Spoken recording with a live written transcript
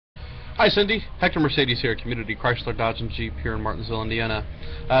Hi Cindy, Hector Mercedes here, Community Chrysler Dodge and Jeep here in Martinsville, Indiana.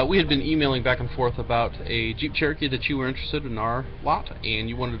 We had been emailing back and forth about a Jeep Cherokee that you were interested in our lot, and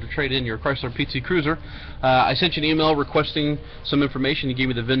you wanted to trade in your Chrysler PT Cruiser. I sent you an email requesting some information. You gave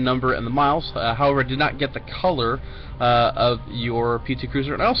me the VIN number and the miles. However, I did not get the color of your PT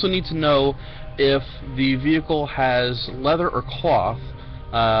Cruiser, and I also need to know if the vehicle has leather or cloth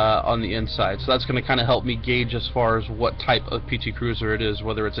on the inside. So that's going to kind of help me gauge as far as what type of PT Cruiser it is,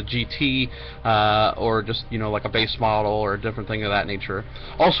 whether it's a GT or just, you know, like a base model or a different thing of that nature.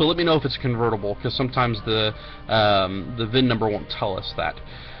 Also, let me know if it's convertible, because sometimes the VIN number won't tell us that.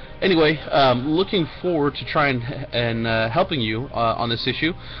 Anyway, looking forward to trying and helping you on this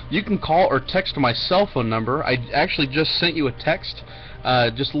issue. You can call or text my cell phone number. I actually just sent you a text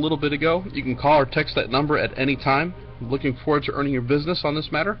just a little bit ago. You can call or text that number at any time. Looking forward to earning your business on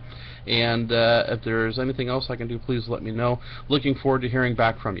this matter, and if there's anything else I can do, please let me know. Looking forward to hearing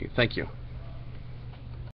back from you. Thank you.